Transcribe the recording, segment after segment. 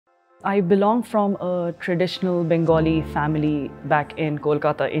I belong from a traditional Bengali family back in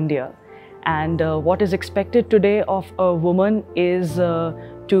Kolkata, India. And what is expected today of a woman is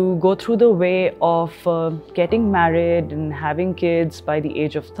to go through the way of getting married and having kids by the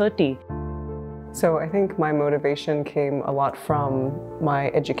age of 30. So I think my motivation came a lot from my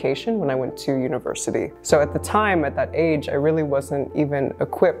education when I went to university. So at the time, at that age, I really wasn't even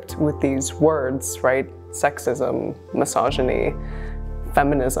equipped with these words, right? Sexism, misogyny,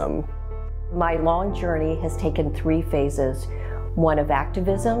 feminism. My long journey has taken 3 phases. One of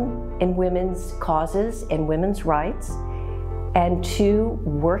activism in women's causes and women's rights, and 2,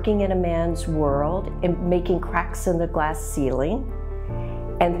 working in a man's world and making cracks in the glass ceiling,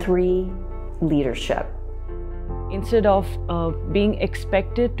 and 3, leadership. Instead of being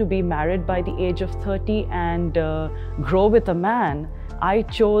expected to be married by the age of 30 and grow with a man, I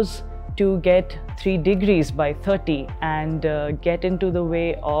chose to get 3 degrees by 30 and get into the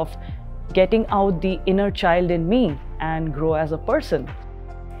way of getting out the inner child in me and grow as a person.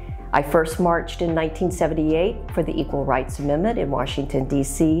 I first marched in 1978 for the Equal Rights Amendment in Washington,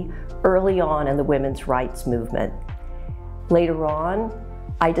 D.C., early on in the women's rights movement. Later on,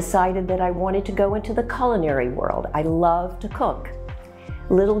 I decided that I wanted to go into the culinary world. I love to cook.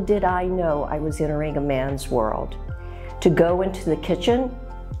 Little did I know I was entering a man's world. To go into the kitchen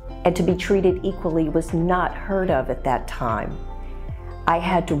and to be treated equally was not heard of at that time. I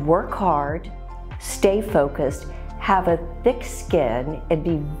had to work hard, stay focused, have a thick skin, and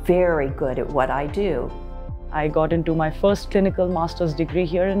be very good at what I do. I got into my first clinical master's degree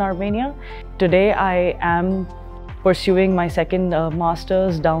here in Armenia. Today I am pursuing my second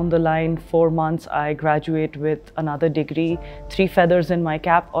master's. Down the line, 4 months, I graduate with another degree, 3 feathers in my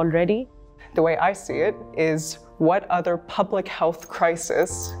cap already. The way I see it is, what other public health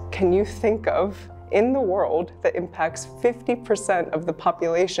crisis can you think of in the world that impacts 50% of the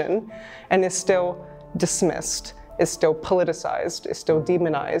population and is still dismissed, is still politicized, is still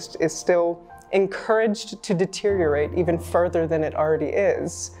demonized, is still encouraged to deteriorate even further than it already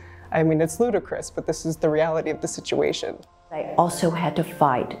is? I mean, it's ludicrous, but this is the reality of the situation. I also had to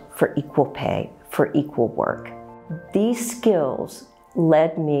fight for equal pay, for equal work. These skills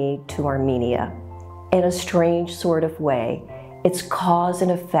led me to Armenia. In a strange sort of way, it's cause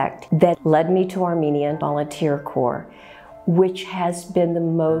and effect that led me to Armenian Volunteer Corps, which has been the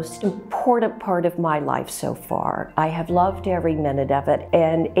most important part of my life so far. I have loved every minute of it,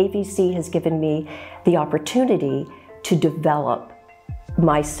 and AVC has given me the opportunity to develop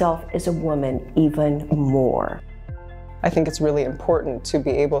myself as a woman even more. I think it's really important to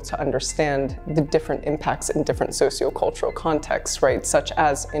be able to understand the different impacts in different sociocultural contexts, right? Such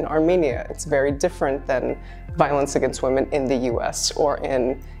as in Armenia, it's very different than violence against women in the US or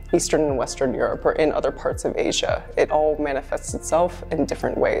in Eastern and Western Europe or in other parts of Asia. It all manifests itself in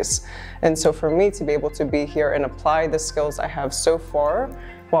different ways. And so for me to be able to be here and apply the skills I have so far,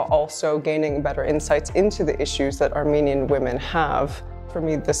 while also gaining better insights into the issues that Armenian women have, for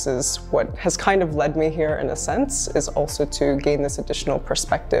me, this is what has kind of led me here in a sense, is also to gain this additional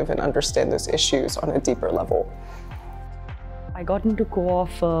perspective and understand those issues on a deeper level. I got into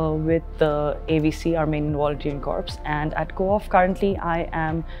co-op with the AVC, Armenian Volunteering Corps, and at co-op currently I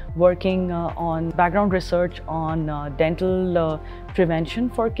am working on background research on dental prevention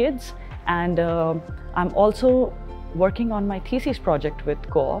for kids, and I'm also working on my thesis project with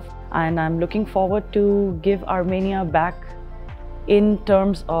co-op, and I'm looking forward to give Armenia back in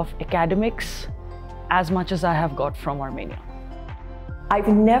terms of academics as much as I have got from Armenia. I've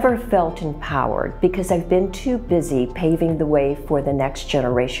never felt empowered because I've been too busy paving the way for the next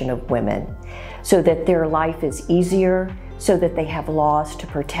generation of women so that their life is easier, so that they have laws to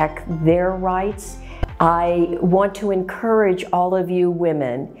protect their rights. I want to encourage all of you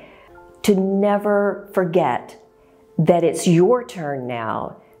women to never forget that it's your turn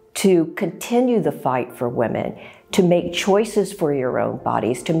now to continue the fight for women, to make choices for your own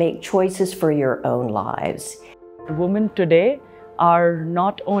bodies, to make choices for your own lives. Women today are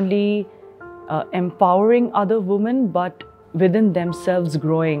not only empowering other women, but within themselves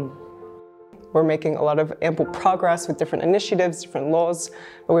growing. We're making a lot of ample progress with different initiatives, different laws,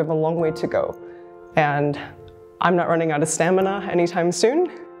 but we have a long way to go. And I'm not running out of stamina anytime soon,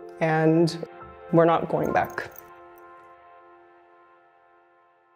 and we're not going back.